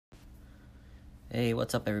Hey,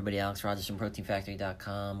 what's up, everybody? Alex Rogers from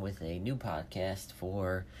ProteinFactory.com with a new podcast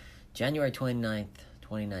for January 29th,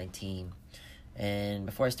 2019. And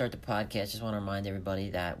before I start the podcast, just want to remind everybody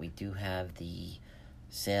that we do have the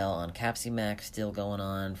sale on Capsimax still going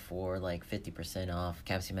on for like 50% off.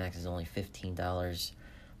 Capsimax is only $15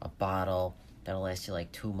 a bottle. That'll last you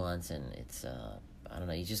like 2 months, and it's, I don't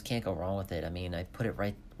know, you just can't go wrong with it. I mean, I put it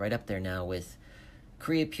right up there now with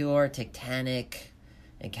Creapure, Tectanic,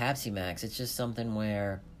 and Capsimax. It's just something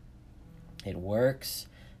where it works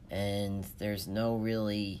and there's no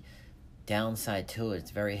really downside to it.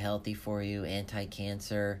 It's very healthy for you,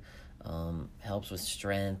 anti-cancer, helps with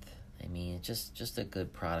strength. I mean, it's just a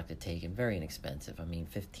good product to take and very inexpensive. I mean,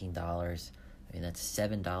 $15. I mean, that's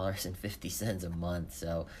 $7.50 a month.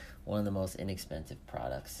 So one of the most inexpensive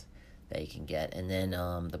products that you can get. And then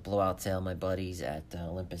the blowout sale, my buddies at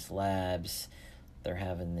Olympus Labs, they're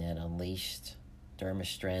having that Unleashed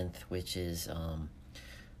Dermastrength, which is a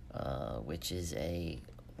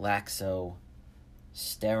laxosterone,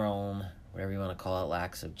 whatever you want to call it,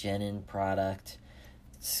 laxogenin product.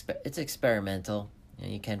 It's experimental.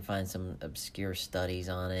 You can find some obscure studies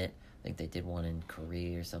on it. I think they did one in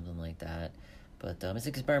Korea or something like that. But it's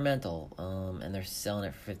experimental, and they're selling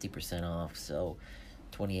it for 50% off. So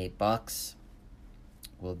 $28.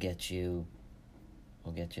 We'll get you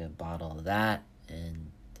a bottle of that,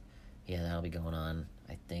 and yeah, that'll be going on,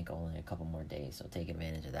 I think, only a couple more days, so take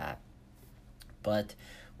advantage of that. But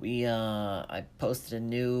I posted a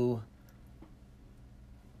new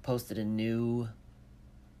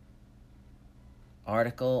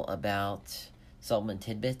article about supplement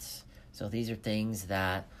tidbits. So these are things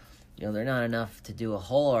that, they're not enough to do a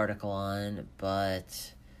whole article on,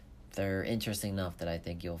 but they're interesting enough that I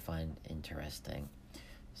think you'll find interesting.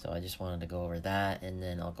 So I just wanted to go over that, and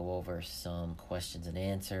then I'll go over some questions and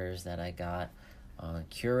answers that I got on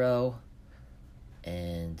Curo,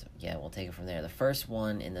 and yeah, we'll take it from there. The first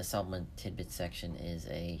one in the supplement tidbit section is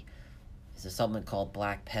a supplement called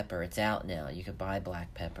black pepper. It's out now. You could buy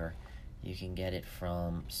black pepper. You can get it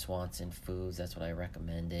from Swanson Foods. That's what I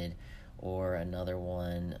recommended, or another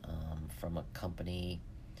one from a company.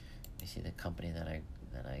 Let me see the company that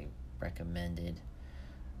I recommended.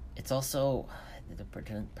 It's also, the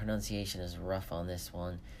pronunciation is rough on this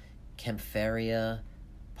one, Kaempferia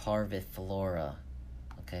parviflora.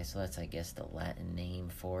 Okay, so that's, I guess, the Latin name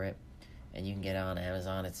for it. And you can get it on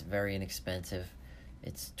Amazon. It's very inexpensive.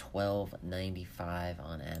 It's $12.95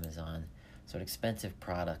 on Amazon. So an expensive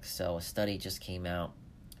product. So a study just came out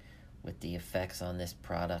with the effects on this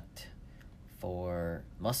product for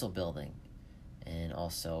muscle building and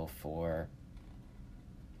also for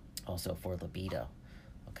libido.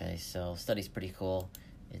 Okay, so study's pretty cool.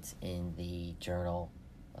 It's in the Journal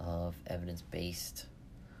of Evidence-Based.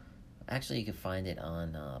 Actually, you can find it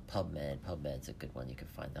on PubMed. PubMed's a good one. You can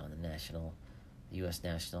find it on the U.S.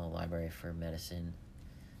 National Library for Medicine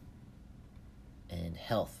and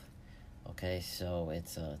Health. Okay, so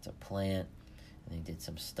it's a plant, and they did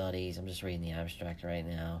some studies. I'm just reading the abstract right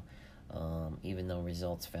now. Even though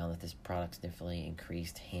results found that this product significantly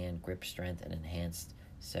increased hand grip strength and enhanced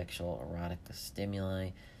sexual erotic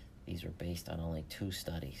stimuli, these were based on only 2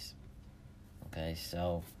 studies. Okay,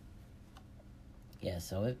 so yeah,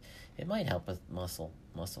 so it might help with muscle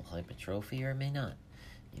hypertrophy, or it may not,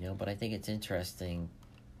 but I think it's interesting.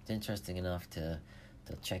 It's interesting enough to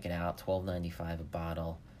check it out. $12.95 a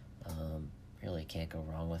bottle. Really can't go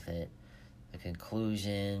wrong with it. The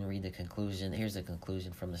conclusion, read the conclusion. Here's the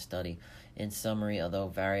conclusion from the study. In summary, although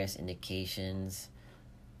various indications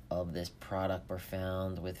of this product were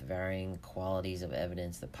found with varying qualities of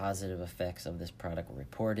evidence, the positive effects of this product were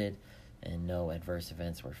reported and no adverse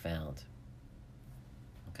events were found.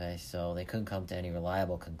 Okay, so they couldn't come to any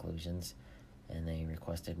reliable conclusions, and they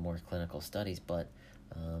requested more clinical studies, but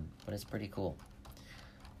it's pretty cool.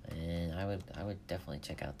 And I would definitely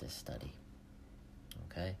check out this study.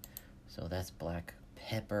 Okay, so that's black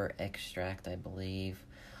pepper extract, I believe.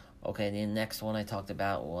 Okay, the next one I talked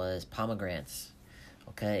about was pomegranates.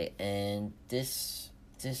 Okay, and this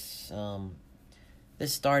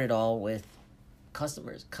started all with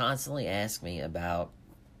customers constantly ask me about,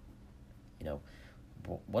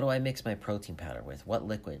 what do I mix my protein powder with? What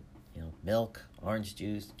liquid? Milk, orange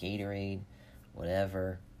juice, Gatorade,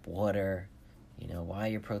 whatever, water. Why are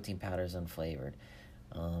your protein powders unflavored?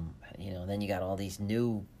 Then you got all these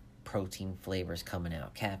new protein flavors coming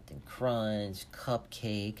out. Captain Crunch,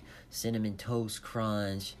 Cupcake, Cinnamon Toast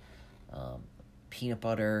Crunch, peanut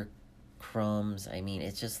butter crumbs. I mean,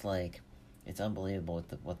 it's just like, it's unbelievable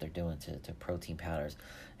what they're doing to protein powders.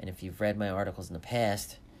 And if you've read my articles in the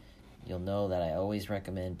past, you'll know that I always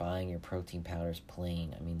recommend buying your protein powders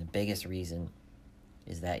plain. I mean, the biggest reason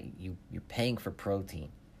is that you're paying for protein.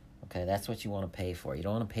 Okay, that's what you want to pay for. You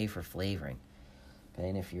don't want to pay for flavoring. Okay,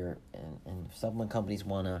 and if if supplement companies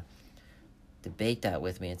want to debate that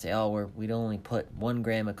with me and say, oh, we'd only put 1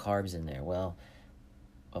 gram of carbs in there, well,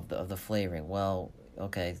 of the flavoring. Well,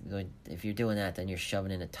 okay, if you're doing that, then you're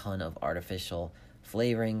shoving in a ton of artificial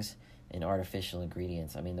flavorings and artificial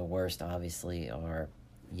ingredients. I mean, the worst obviously are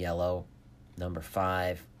yellow, number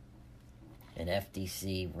 5, and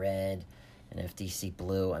FDC red, and FDC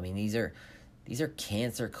blue. I mean, these are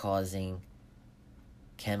cancer-causing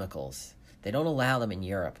chemicals. They don't allow them in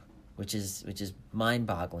Europe, which is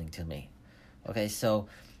mind-boggling to me. Okay, so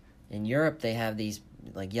in Europe they have these,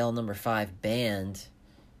 like yellow number 5, banned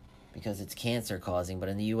because it's cancer-causing, but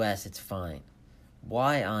in the U.S. it's fine.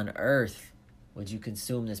 Why on earth would you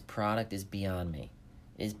consume this product is beyond me.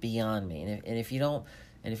 Is beyond me. And if you don't,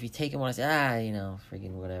 and if you take it when I say,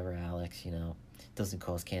 freaking whatever, Alex, it doesn't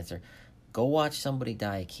cause cancer. Go watch somebody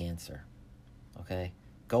die of cancer. Okay?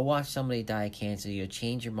 Go watch somebody die of cancer. You'll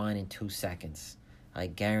change your mind in 2 seconds. I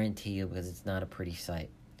guarantee you, because it's not a pretty sight.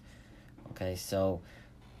 Okay, so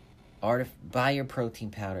buy your protein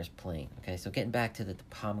powders plain. Okay, so getting back to the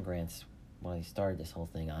pomegranates when I started this whole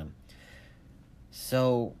thing on.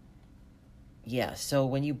 So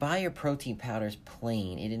when you buy your protein powders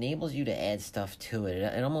plain, it enables you to add stuff to it.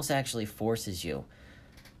 It almost actually forces you.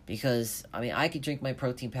 Because, I could drink my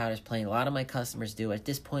protein powders plain. A lot of my customers do. At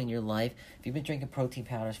this point in your life, if you've been drinking protein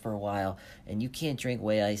powders for a while and you can't drink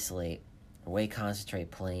whey isolate or whey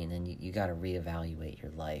concentrate plain, then you got to reevaluate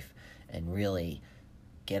your life and really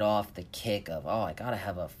get off the kick of, I got to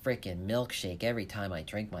have a freaking milkshake every time I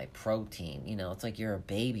drink my protein. It's like you're a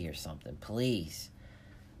baby or something. Please,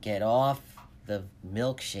 get off the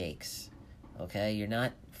milkshakes, okay? You're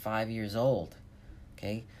not 5 years old,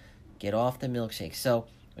 okay? Get off the milkshakes. So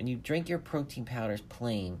when you drink your protein powders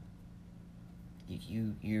plain,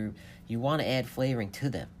 you want to add flavoring to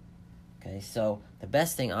them. Okay, so the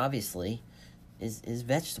best thing obviously is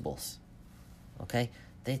vegetables. Okay,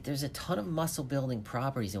 there's a ton of muscle building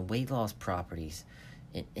properties and weight loss properties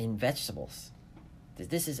in vegetables.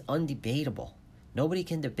 This is undebatable. Nobody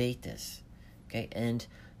can debate this. Okay, and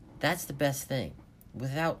that's the best thing.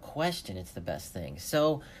 Without question, it's the best thing.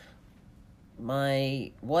 So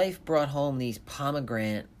my wife brought home these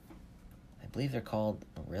pomegranate, I believe they're called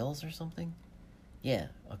Orills or something. Yeah,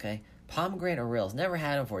 okay. Pomegranate Orills. Never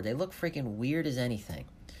had them before. They look freaking weird as anything.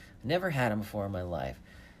 Never had them before in my life.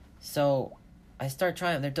 So I start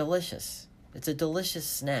trying them. They're delicious. It's a delicious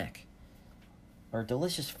snack. Or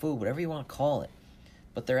delicious food, whatever you want to call it.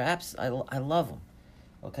 But they're I love them.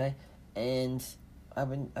 Okay? And I've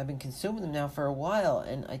been consuming them now for a while,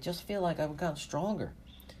 and I just feel like I've gotten stronger.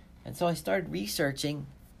 And so I started researching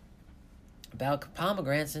about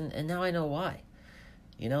pomegranates, and now I know why.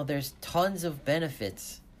 There's tons of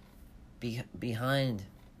benefits behind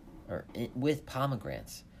or with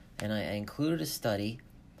pomegranates. And I included a study,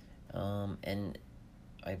 and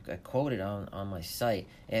I quoted on my site,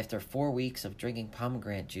 after 4 weeks of drinking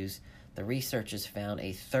pomegranate juice, the researchers found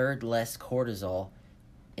a third less cortisol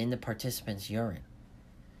in the participants' urine.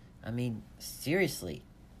 Seriously.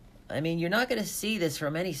 You're not going to see this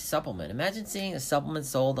from any supplement. Imagine seeing a supplement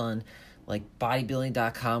sold on like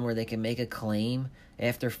bodybuilding.com where they can make a claim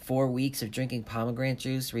after 4 weeks of drinking pomegranate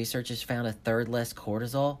juice, researchers found a third less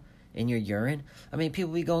cortisol in your urine.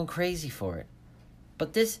 People be going crazy for it.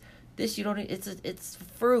 But this you don't, it's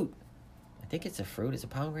fruit. I think it's a fruit. Is a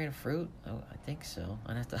pomegranate fruit? Oh, I think so.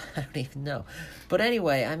 I don't even know. But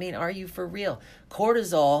anyway, are you for real?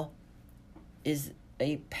 Cortisol is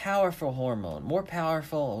a powerful hormone, more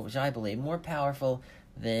powerful, which I believe, more powerful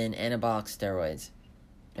than anabolic steroids.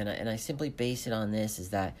 And I simply base it on this, is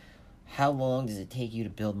that how long does it take you to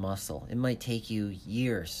build muscle? It might take you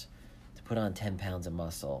years to put on 10 pounds of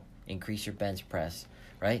muscle, increase your bench press,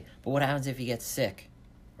 right? But what happens if you get sick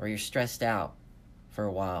or you're stressed out for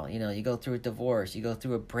a while? You go through a divorce, you go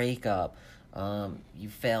through a breakup, you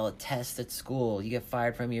fail a test at school, you get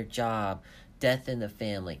fired from your job, death in the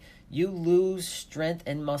family. You lose strength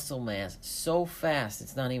and muscle mass so fast,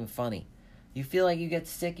 it's not even funny. You feel like you get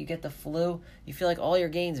sick, you get the flu, you feel like all your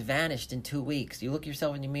gains vanished in 2 weeks. You look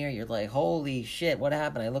yourself in the mirror, you're like, holy shit, what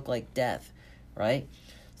happened? I look like death, right?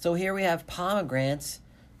 So here we have pomegranates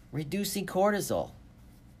reducing cortisol.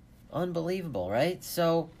 Unbelievable, right?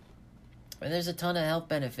 So, and there's a ton of health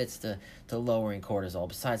benefits to lowering cortisol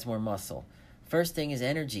besides more muscle. First thing is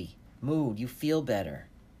energy, mood, you feel better,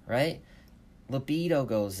 right? Libido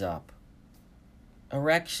goes up.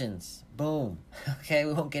 Erections, boom. Okay,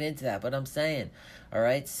 we won't get into that, but I'm saying, all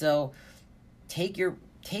right. So, take your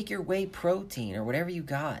whey protein or whatever you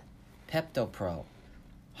got, Pepto-Pro.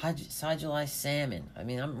 Hydrolyzed salmon. I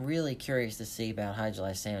mean, I'm really curious to see about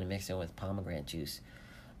hydrolyzed salmon mixing with pomegranate juice.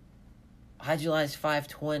 Hydrolyzed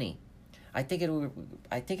 520. I think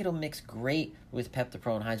it'll mix great with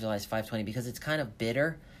Pepto-Pro and hydrolyzed 520 because it's kind of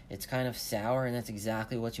bitter, it's kind of sour, and that's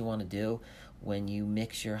exactly what you want to do when you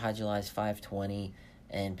mix your hydrolyzed 520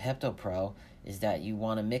 and Pepto-Pro. Is that you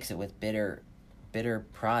want to mix it with bitter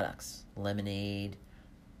products, lemonade,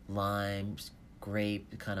 limes,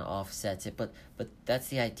 grape, kind of offsets it. But that's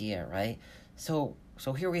the idea, right? So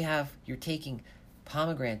here we have, you're taking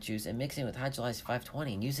pomegranate juice and mixing it with hydrolyzed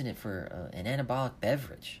 520 and using it for an anabolic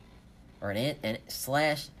beverage, or an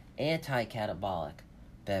anti-catabolic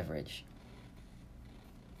beverage.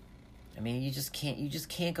 I mean, you just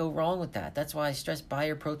can't go wrong with that. That's why I stress buy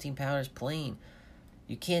your protein powders plain.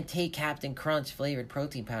 You can't take Captain Crunch flavored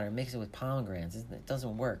protein powder and mix it with pomegranates. It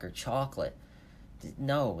doesn't work. Or chocolate.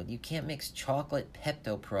 No, you can't mix chocolate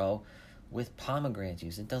Pepto-Pro with pomegranate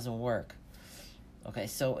juice. It doesn't work. Okay,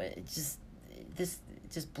 so this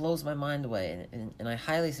just blows my mind away, and I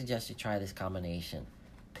highly suggest you try this combination: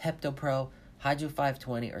 Pepto-Pro, Hydro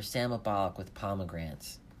 520, or Samabolic with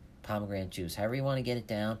pomegranate juice. However you want to get it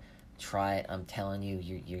down, try it. I'm telling you,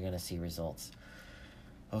 you're gonna see results.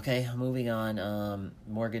 Okay, moving on.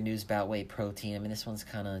 More good news about whey protein. I mean, this one's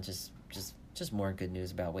kind of just more good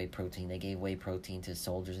news about whey protein. They gave whey protein to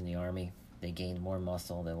soldiers in the Army. They gained more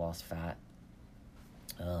muscle. They lost fat.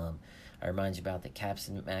 I remind you about the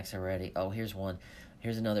Captain Max already. Oh, here's one.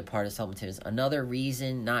 Here's another part of supplement tips. Another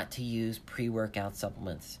reason not to use pre-workout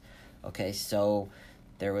supplements. Okay, so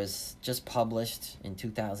there was just published in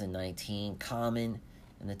 2019,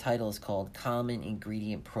 and the title is called Common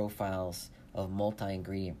Ingredient Profiles of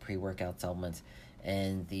Multi-Ingredient Pre-Workout Supplements.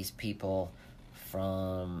 And these people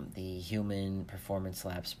from the Human Performance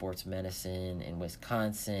Lab Sports Medicine in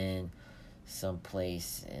Wisconsin,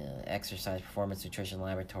 someplace Exercise Performance Nutrition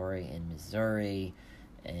Laboratory in Missouri,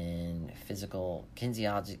 and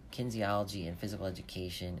kinesiology and physical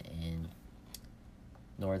education in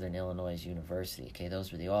Northern Illinois University. Okay,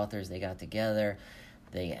 those were the authors. They got together.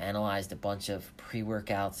 They analyzed a bunch of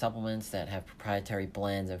pre-workout supplements that have proprietary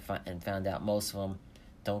blends and found out most of them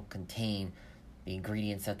don't contain the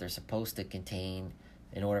ingredients that they're supposed to contain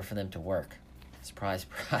in order for them to work. Surprise,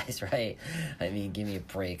 surprise, right? I mean, give me a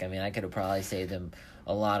break. I mean, I could have probably saved them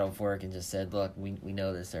a lot of work and just said, look, we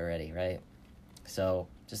know this already, right? So,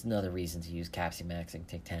 just another reason to use Capsimax and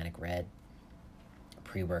Titanic Red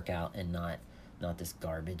pre-workout and not this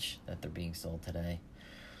garbage that they're being sold today.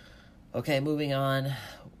 Okay, moving on.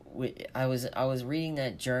 I was reading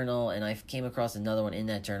that journal, and I came across another one in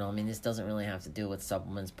that journal. I mean, this doesn't really have to do with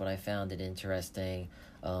supplements, but I found it interesting.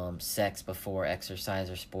 Sex before exercise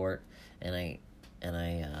or sport, and I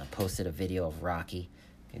posted a video of Rocky,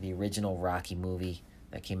 the original Rocky movie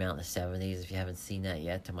that came out in the 70s. If you haven't seen that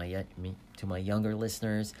yet, to my younger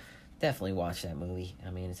listeners, definitely watch that movie.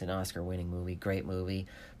 I mean, it's an Oscar-winning movie, great movie.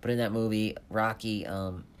 But in that movie, Rocky,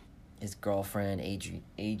 his girlfriend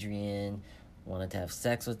Adrian wanted to have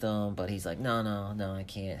sex with him, but he's like, no, I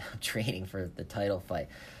can't. I'm training for the title fight.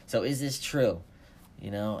 So is this true?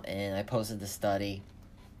 And I posted the study.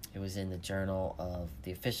 It was in the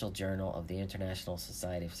official journal of the International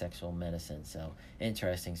Society of Sexual Medicine. So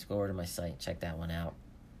interesting. So go over to my site, check that one out.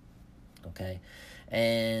 Okay.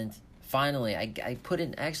 And finally, I put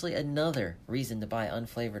in actually another reason to buy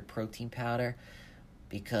unflavored protein powder,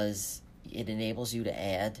 because it enables you to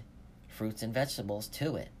add fruits and vegetables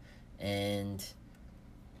to it. And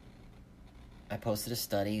I posted a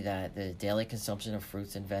study that the daily consumption of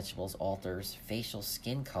fruits and vegetables alters facial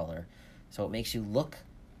skin color, so it makes you look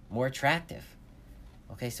more attractive.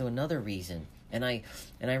 Okay, so another reason. And I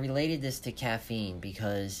related this to caffeine,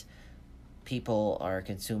 because people are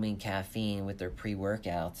consuming caffeine with their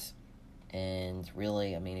pre-workouts. And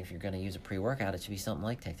really, I mean, if you're going to use a pre-workout, it should be something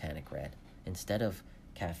like Titanic Red instead of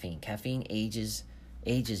caffeine. Caffeine ages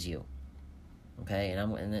you. Okay,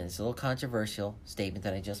 and it's a little controversial statement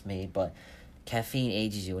that I just made, but caffeine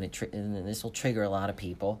ages you, and this will trigger a lot of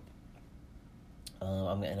people.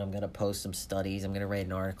 I'm going to post some studies. I'm going to write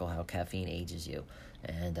an article how caffeine ages you,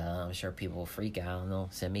 and I'm sure people will freak out and they'll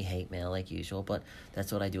send me hate mail like usual, but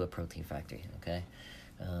that's what I do at Protein Factory. Okay,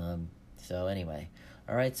 so anyway,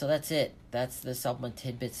 all right, so that's it. That's the supplement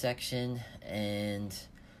tidbit section, and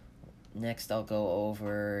next I'll go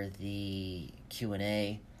over the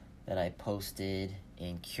Q&A that I posted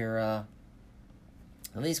in Cura.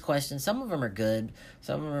 Now, these questions, some of them are good,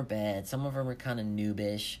 some of them are bad, some of them are kind of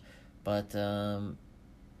noobish, but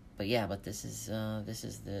this is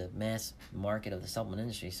the mass market of the supplement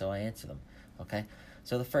industry, so I answer them. Okay,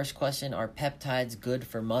 so the first question: are peptides good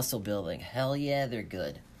for muscle building? Hell yeah, they're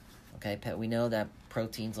good. Okay, we know that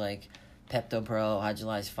proteins like PeptoPro,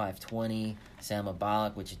 Hydrolyze 520,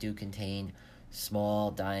 Salmabolic, which do contain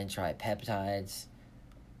small dientripeptides,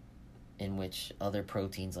 in which other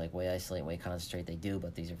proteins like whey isolate and whey concentrate they do,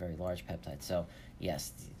 but these are very large peptides. So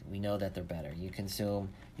yes, we know that they're better. You consume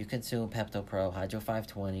PeptoPro, Hydro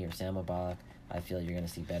 520, or Salmabolic, I feel you're going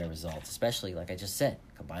to see better results, especially like I just said,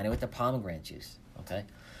 combine it with the pomegranate juice. Okay.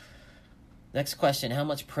 Next question: how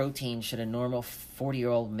much protein should a normal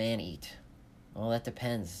 40-year-old man eat? Well, that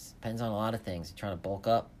depends. Depends on a lot of things. You're trying to bulk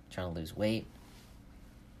up, trying to lose weight.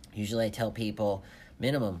 Usually I tell people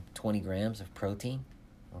minimum 20 grams of protein,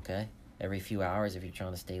 okay, every few hours if you're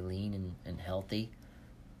trying to stay lean and healthy,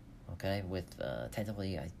 okay, with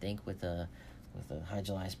technically I think with a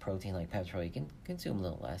hydrolyzed protein like PeptoPro, you can consume a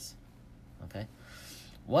little less, okay.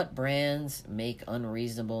 What brands make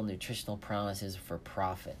unreasonable nutritional promises for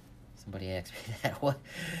profit? Somebody asked me that. What?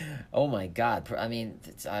 Oh my God. I mean,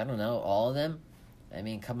 I don't know, all of them? I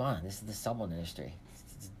mean, come on, this is the supplement industry.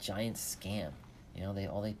 It's a giant scam. You know,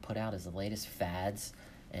 all they put out is the latest fads,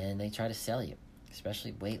 and they try to sell you,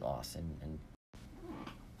 especially weight loss. And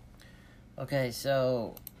okay,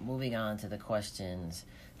 so moving on to the questions.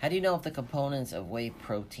 How do you know if the components of whey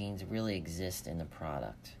proteins really exist in the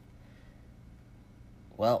product?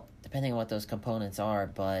 Well, depending on what those components are,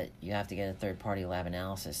 but you have to get a third-party lab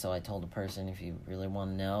analysis. So I told the person, if you really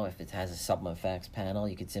want to know if it has a supplement facts panel,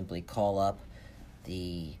 you could simply call up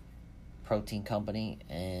the protein company,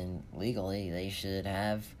 and legally they should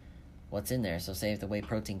have what's in there. So say if the whey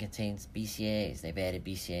protein contains BCAAs, they've added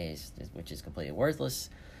BCAAs, which is completely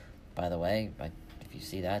worthless. By the way, if you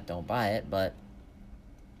see that, don't buy it. But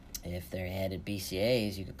if they added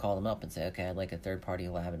BCAAs, you could call them up and say, okay, I'd like a third-party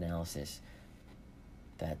lab analysis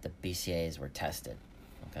that the BCAAs were tested.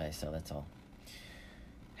 Okay, so that's all.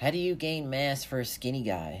 How do you gain mass for a skinny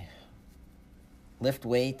guy? Lift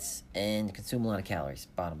weights and consume a lot of calories,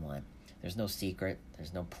 bottom line. There's no secret.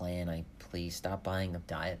 There's no plan. Please stop buying the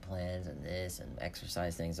diet plans and this and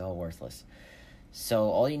exercise things, all worthless. So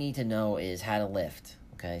all you need to know is how to lift.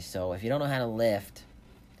 Okay, so if you don't know how to lift,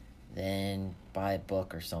 then buy a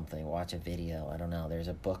book or something. Watch a video. I don't know. There's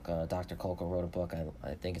a book. Dr. Kolko wrote a book.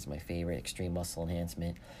 I think it's my favorite, Extreme Muscle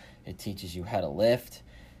Enhancement. It teaches you how to lift.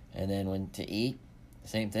 And then when to eat,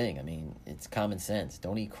 same thing. I mean, it's common sense.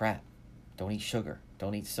 Don't eat crap. Don't eat sugar.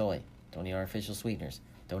 Don't eat soy. Don't eat artificial sweeteners.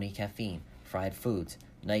 Don't eat caffeine, fried foods,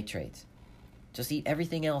 nitrates. Just eat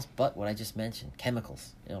everything else but what I just mentioned.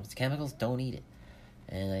 Chemicals. You know, if it's chemicals, don't eat it.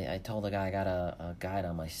 And I told the guy, I got a guide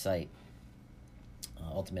on my site,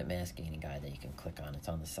 Ultimate Mass Gaining Guide, that you can click on. It's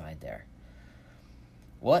on the side there.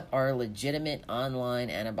 What are legitimate online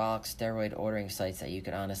anabolic steroid ordering sites that you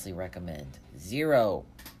could honestly recommend? 0.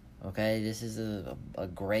 Okay, this is a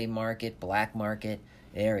gray market, black market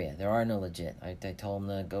area. There are no legit. I told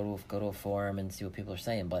them to go to a forum and see what people are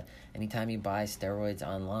saying. But anytime you buy steroids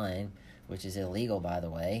online, which is illegal, by the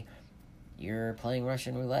way, you're playing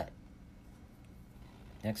Russian roulette.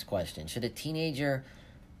 Next question. Should a teenage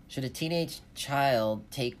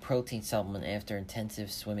child take protein supplement after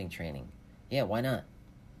intensive swimming training? Yeah, why not?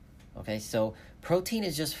 Okay, so protein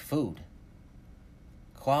is just food.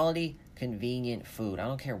 Quality, convenient food. I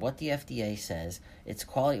don't care what the FDA says. It's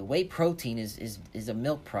quality. Whey protein is a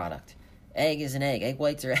milk product. Egg is an egg. Egg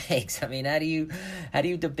whites are eggs. I mean, how do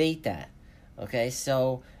you debate that? Okay,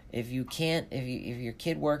 so if your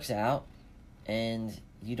kid works out and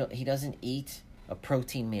he doesn't eat a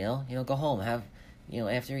protein meal, go home, have,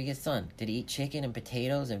 after he gets done. Did he eat chicken and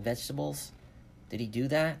potatoes and vegetables? Did he do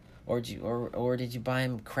that? Or did you buy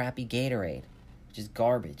him crappy Gatorade, which is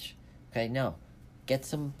garbage? Okay, no. Get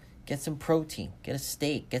some protein. Get a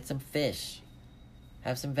steak. Get some fish.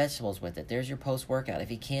 Have some vegetables with it. There's your post-workout. If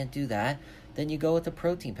he can't do that, then you go with the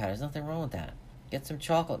protein powder. There's nothing wrong with that. Get some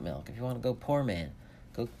chocolate milk. If you want to go poor man,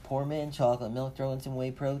 go poor man chocolate milk, throw in some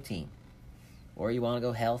whey protein. Or you want to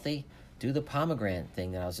go healthy, do the pomegranate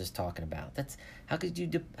thing that I was just talking about. How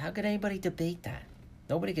could anybody debate that?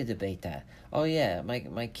 Nobody could debate that. Oh yeah,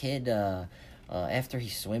 my kid, after he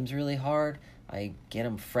swims really hard, I get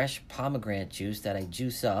him fresh pomegranate juice that I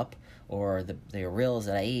juice up, or the Oreos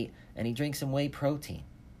that I eat, and he drinks some whey protein.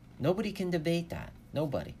 Nobody can debate that.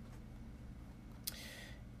 Nobody.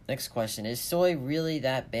 Next question. Is soy really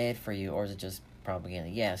that bad for you, or is it just propaganda?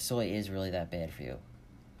 Yeah, soy is really that bad for you.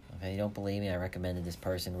 Okay, you don't believe me? I recommended this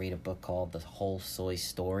person read a book called The Whole Soy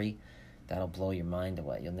Story. That'll blow your mind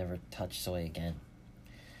away. You'll never touch soy again.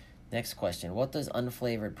 Next question. What does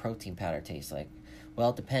unflavored protein powder taste like?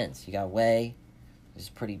 Well, it depends. You got whey. There's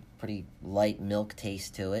pretty light milk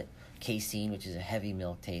taste to it. Casein, which is a heavy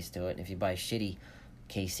milk taste to it. And if you buy shitty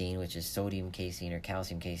casein, which is sodium casein or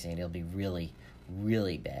calcium casein, it'll be really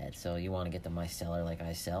really bad. So you want to get the micellar like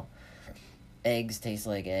I sell. Eggs taste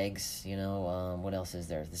like eggs. What else is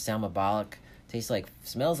there? The Salmabolic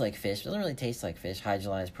smells like fish. Doesn't really taste like fish.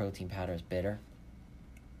 Hydrolyzed protein powder is bitter.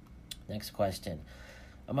 Next question.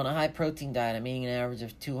 I'm on a high protein diet. I'm eating an average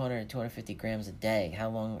of 200 to 250 grams a day. How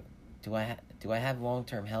long do I have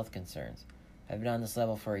long-term health concerns? I've been on this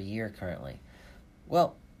level for a year currently.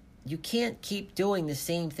 Well, you can't keep doing the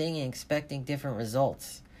same thing and expecting different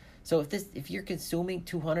results. So if you're consuming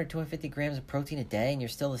 200, 250 grams of protein a day and you're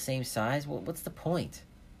still the same size, well, what's the point?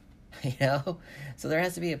 So there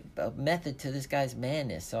has to be a method to this guy's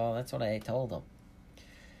madness. So that's what I told him.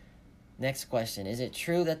 Next question. Is it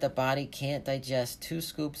true that the body can't digest 2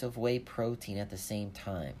 scoops of whey protein at the same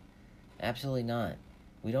time? Absolutely not.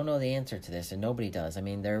 We don't know the answer to this, and nobody does. I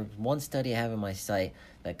mean, there's one study I have on my site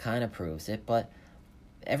that kind of proves it, but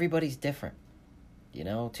everybody's different.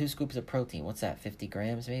 2 scoops of protein, what's that, 50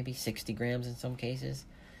 grams maybe? 60 grams in some cases?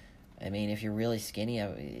 I mean, if you're really skinny,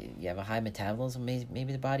 you have a high metabolism,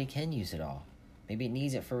 maybe the body can use it all. Maybe it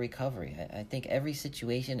needs it for recovery. I think every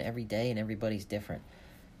situation, every day, and everybody's different.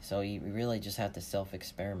 So you really just have to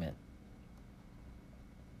self-experiment.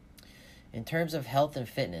 In terms of health and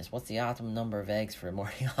fitness, what's the optimum number of eggs for a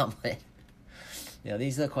morning omelet?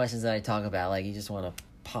 These are the questions that I talk about. Like, you just want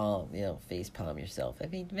to face palm yourself. I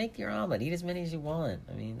mean, make your omelet. Eat as many as you want.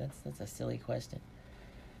 I mean, that's a silly question.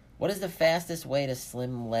 What is the fastest way to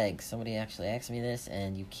slim legs? Somebody actually asked me this,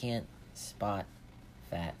 and you can't spot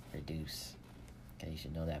fat reduce. Okay, you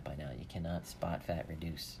should know that by now. You cannot spot fat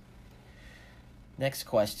reduce. Next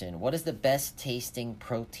question. What is the best tasting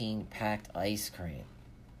protein-packed ice cream?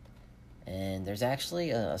 And there's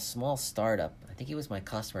actually a small startup. I think he was my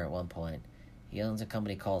customer at one point. He owns a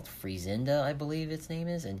company called Frizinda, I believe its name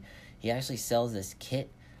is. And he actually sells this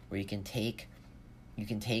kit where you can take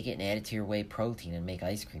it and add it to your whey protein and make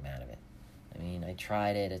ice cream out of it. I mean, I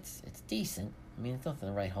tried it. It's decent. I mean, it's nothing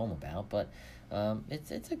to write home about, but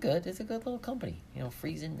it's a good little company.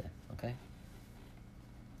 Frizinda. Okay.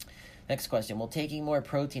 Next question. Will taking more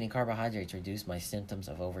protein and carbohydrates reduce my symptoms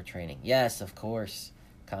of overtraining? Yes, of course.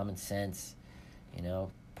 Common sense.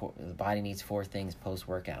 The body needs 4 things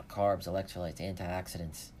post-workout: carbs, electrolytes,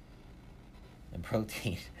 antioxidants, and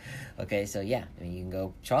protein. Okay, so yeah, I mean, you can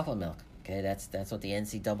go chocolate milk. Okay, that's what the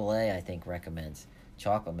NCAA, I think, recommends.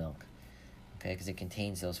 Chocolate milk. Okay, because it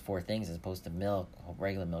contains those 4 things as opposed to milk.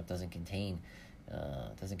 Regular milk doesn't contain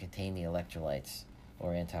the electrolytes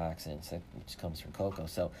or antioxidants, which comes from cocoa.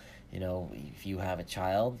 So, if you have a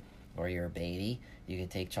child or you're a baby, you can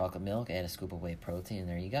take chocolate milk, add a scoop of whey protein, and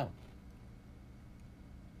there you go.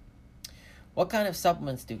 What kind of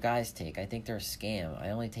supplements do guys take? I think they're a scam. I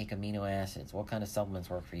only take amino acids. What kind of supplements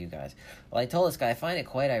work for you guys? Well, I told this guy, I find it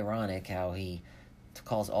quite ironic how he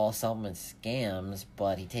calls all supplements scams,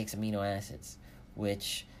 but he takes amino acids,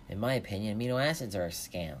 which, in my opinion, amino acids are a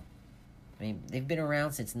scam. I mean, they've been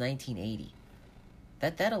around since 1980.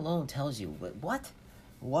 That alone tells you, what?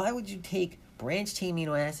 Why would you take branched-chain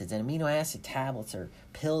amino acids and amino acid tablets or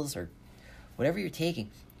pills or whatever you're taking?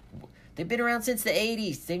 They've been around since the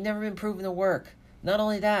 80s. They've never been proven to work. Not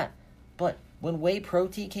only that, but when whey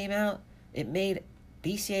protein came out, it made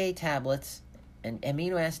BCAA tablets and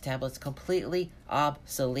amino acid tablets completely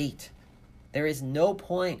obsolete. There is no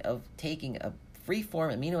point of taking a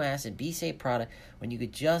free-form amino acid BCAA product when you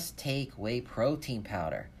could just take whey protein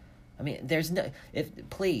powder. I mean,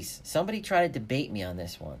 please, somebody try to debate me on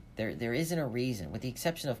this one. There isn't a reason, with the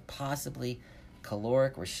exception of possibly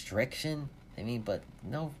caloric restriction. I mean, but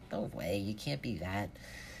no way, you can't be that.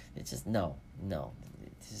 It's just no,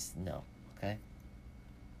 it's just no. Okay.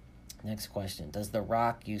 Next question: does The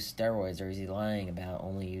Rock use steroids, or is he lying about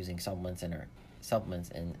only using supplements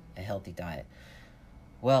and a healthy diet?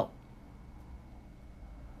 Well,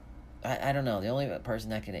 I don't know. The only person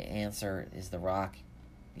that can answer is The Rock.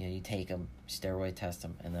 You take them, steroid test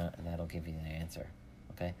them, and that'll give you the answer.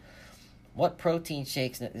 Okay. What protein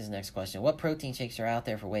shakes? This is the next question. What protein shakes are out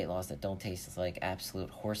there for weight loss that don't taste like absolute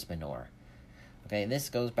horse manure? Okay, this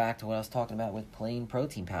goes back to what I was talking about with plain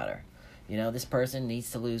protein powder. This person needs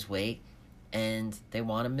to lose weight, and they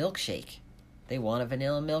want a milkshake. They want a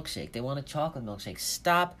vanilla milkshake. They want a chocolate milkshake.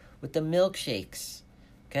 Stop with the milkshakes.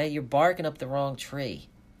 Okay, you're barking up the wrong tree.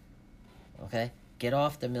 Okay, get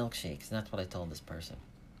off the milkshakes. And that's what I told this person.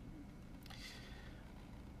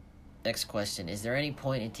 Next question. Is there any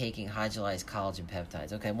point in taking hydrolyzed collagen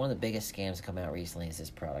peptides? Okay, one of the biggest scams to come out recently is this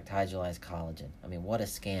product, hydrolyzed collagen. I mean, what a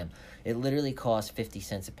scam. It literally costs 50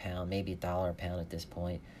 cents a pound, maybe $1 a pound at this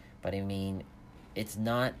point. But I mean, it's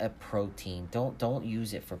not a protein. Don't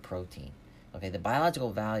use it for protein. Okay, the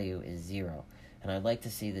biological value is 0. And I'd like to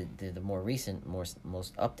see the more recent, most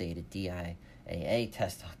updated DIA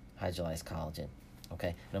test hydrolyzed collagen. Okay,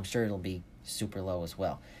 and I'm sure it'll be super low as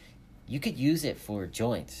well. You could use it for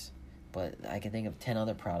joints, but I can think of 10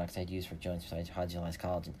 other products I'd use for joints besides hydrolyzed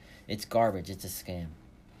collagen. It's garbage. It's a scam.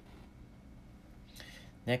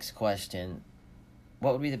 Next question.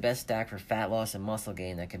 What would be the best stack for fat loss and muscle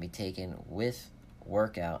gain that can be taken with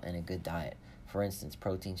workout and a good diet? For instance,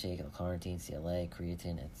 protein shake, L-carnitine, CLA,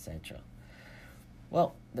 creatine, etc.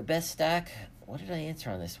 Well, the best stack, what did I answer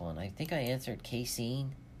on this one? I think I answered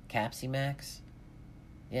casein, Capsimax.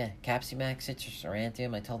 Yeah, Capsimax, citrus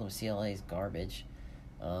aurantium. I told them CLA is garbage.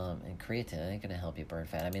 And creatine ain't going to help you burn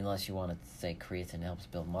fat. I mean, unless you want to say creatine helps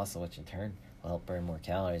build muscle, which in turn will help burn more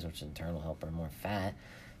calories, which in turn will help burn more fat.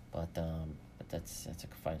 But that's a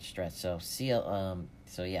fine stretch. So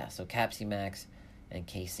Capsimax and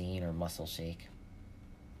casein or muscle shake.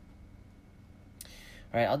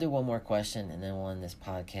 All right, I'll do one more question and then we'll end this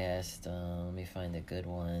podcast. Let me find a good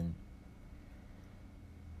one.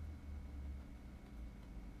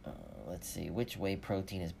 Let's see. Which whey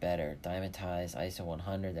protein is better? Dymatize ISO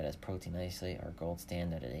 100 that has protein isolate, or Gold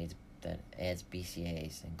Standard that adds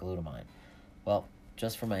BCAAs and glutamine? Well,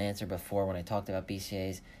 just for my answer before when I talked about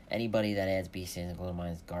BCAAs, anybody that adds BCAAs and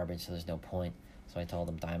glutamine is garbage, so there's no point. So I told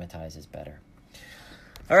them Dymatize is better.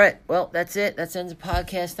 All right, well, that's it. That ends the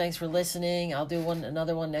podcast. Thanks for listening. I'll do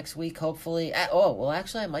another one next week, hopefully.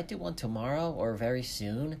 Actually, I might do one tomorrow or very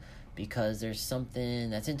soon because there's something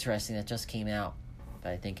that's interesting that just came out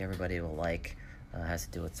that I think everybody will like. Has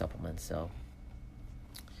to do with supplements. So,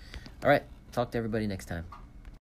 all right, talk to everybody next time.